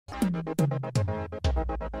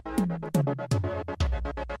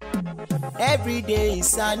Every day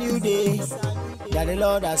is a new day that the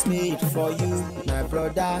Lord has made for you, my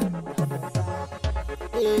brother.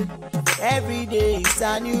 Hey. Every day is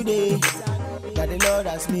a new day that the Lord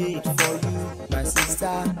has made for you, my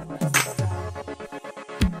sister.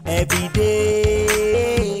 Every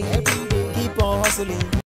day, keep on hustling.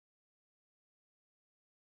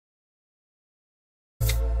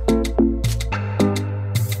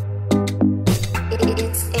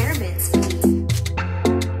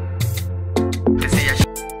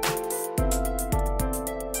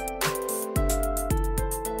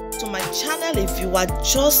 Channel, if you are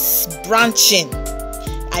just branching,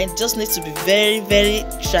 I just need to be very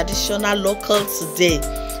traditional local today.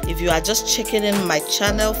 If you are just checking in my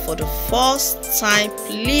channel for the first time,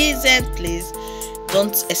 please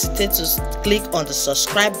don't hesitate to click on the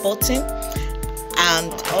subscribe button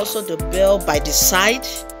and also the bell by the side,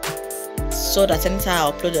 so that anytime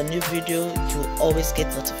I upload a new video you always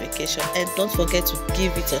get notification. And don't forget to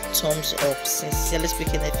give it a thumbs up. Sincerely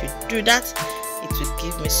speaking, if you do that, it will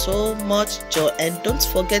give me so much joy. And don't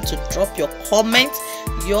forget to drop your comment,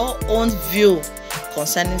 your own view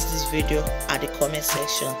concerning this video at the comment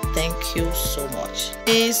section. Thank you so much.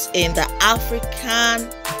 This in the African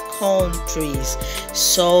countries,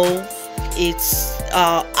 so it's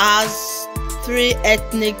has three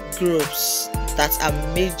ethnic groups that are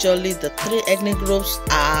majorly. The three ethnic groups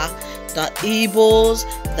are the Igbos,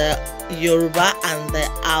 the Yoruba, and the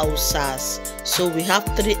Hausas. So we have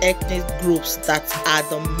three ethnic groups that are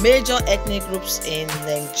the major ethnic groups in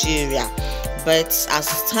Nigeria. But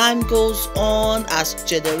as time goes on, as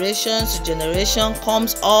generation to generation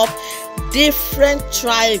comes up, different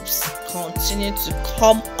tribes continue to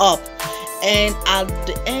come up. And at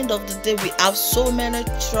the end of the day, we have so many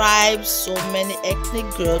tribes, so many ethnic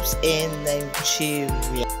groups in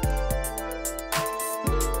Nigeria.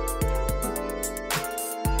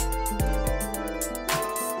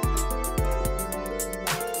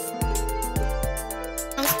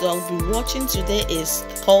 That I'll be watching today is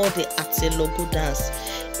called the Oghogho dance.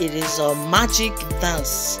 It is a magic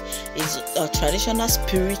dance. It's a traditional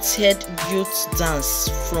spirited youth dance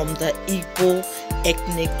from the Igbo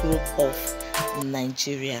ethnic group of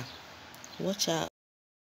Nigeria. Watch out.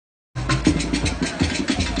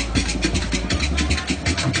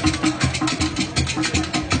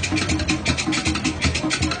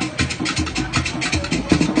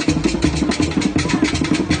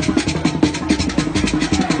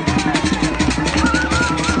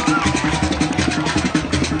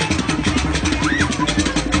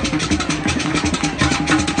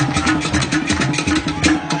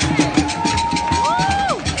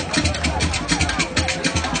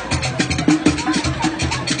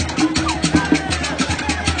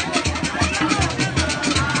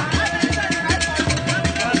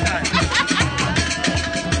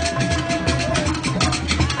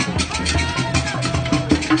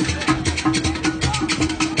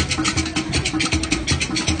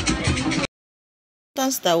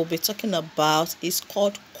 That we'll be talking about is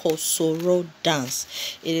called Kosoro dance.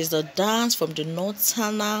 It is the dance from the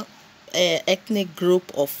northern ethnic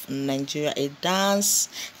group of Nigeria, a dance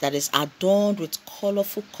that is adorned with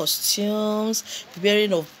colorful costumes,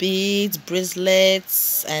 wearing of beads,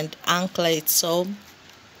 bracelets, and anklets. So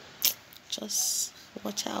just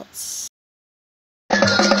watch out.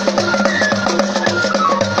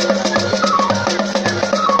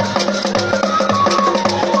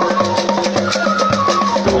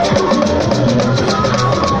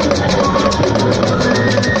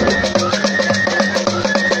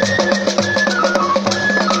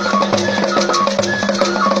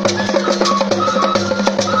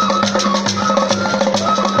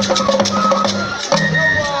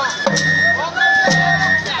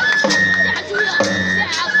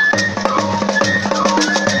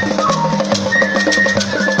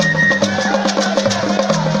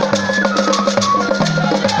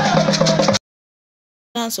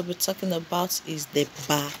 We'll be talking about is the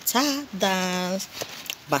Bata dance.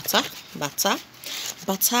 Bata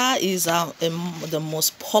is the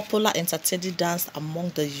most popular entertaining dance among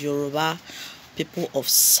the Yoruba people of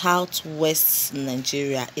southwest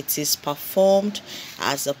Nigeria. It is performed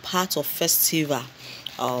as a part of festival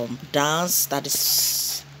dance that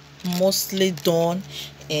is mostly done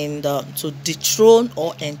in to dethrone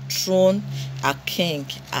or enthrone a king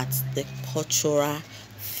at the cultural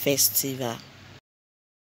festival.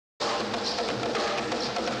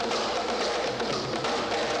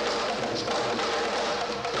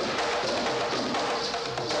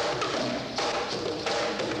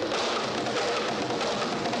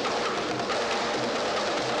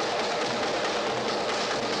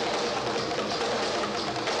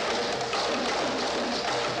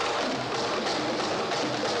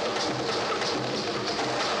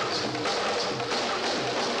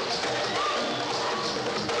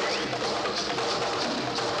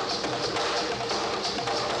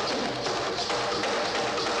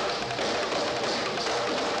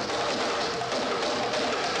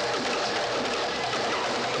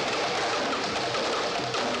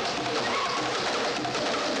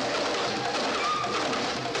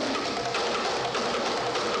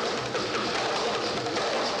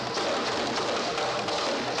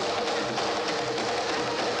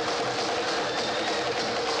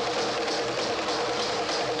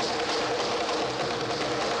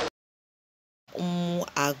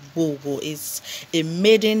 Oghogho. It's a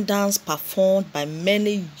maiden dance performed by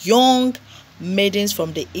many young maidens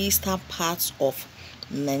from the eastern parts of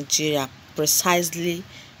Nigeria, precisely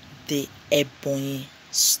the Ebomi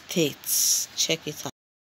states. Check it out.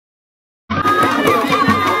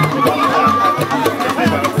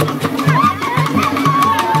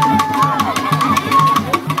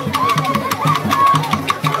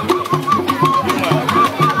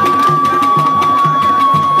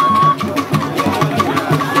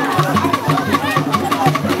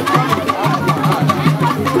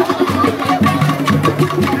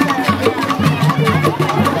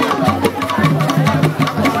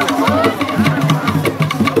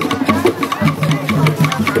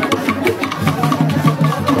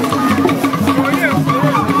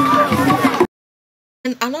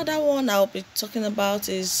 And another one I'll be talking about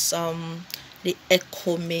is the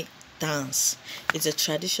Ebomi dance. It's a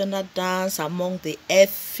traditional dance among the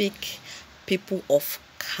Efik people of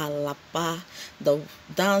Calabar. The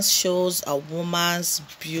dance shows a woman's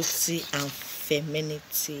beauty and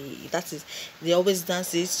femininity. That is, they always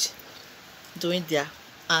dance it doing their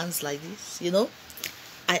hands like this, you know.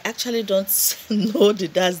 I actually don't know the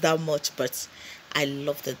dance that much, but I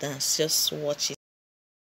love the dance. Just watch it.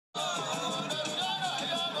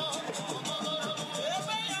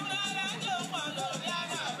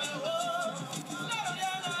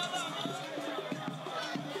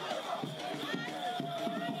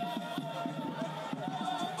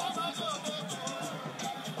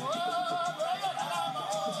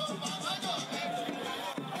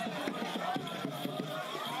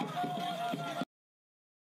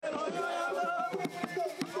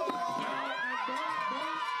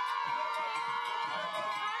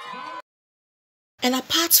 And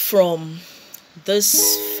apart from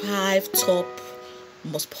these 5 top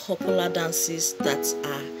most popular dances that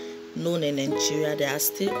are known in Nigeria, there are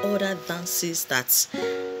still other dances that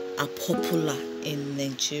are popular in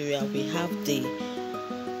Nigeria. We have the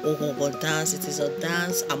Oghogho dance. It is a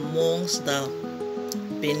dance amongst the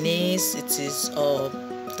Benis. It is a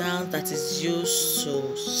dance that is used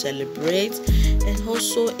to celebrate, and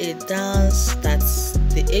also a dance that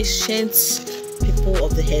the ancient people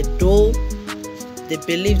of the Edo, they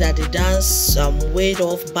believe that the dance ward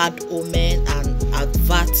off bad omen and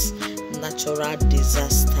avert natural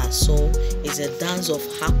disaster. So it's a dance of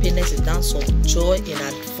happiness, a dance of joy in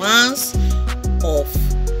advance of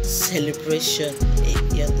celebration.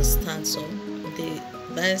 You understand? So the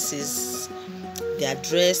dance is, they are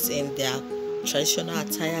dressed in their traditional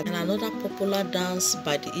attire. And another popular dance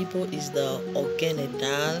by the Igbo is the Ogene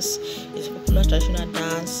dance. It's a popular traditional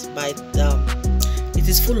dance by it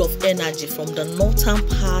is full of energy from the northern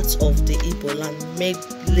part of the Igbo land,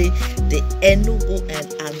 mainly the Enugu and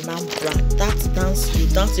Anambra. That dance, you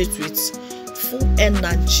dance it with full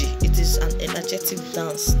energy. It is an energetic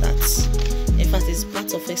dance that, in fact, is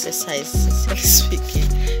part of exercise, sincerely speaking.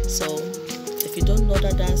 So if you don't know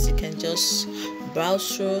that dance, you can just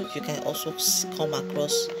browse through. You can also come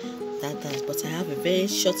across that dance, but I have a very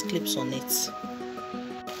short clips on it.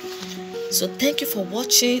 So thank you for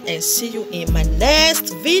watching, and see you in my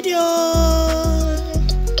next video.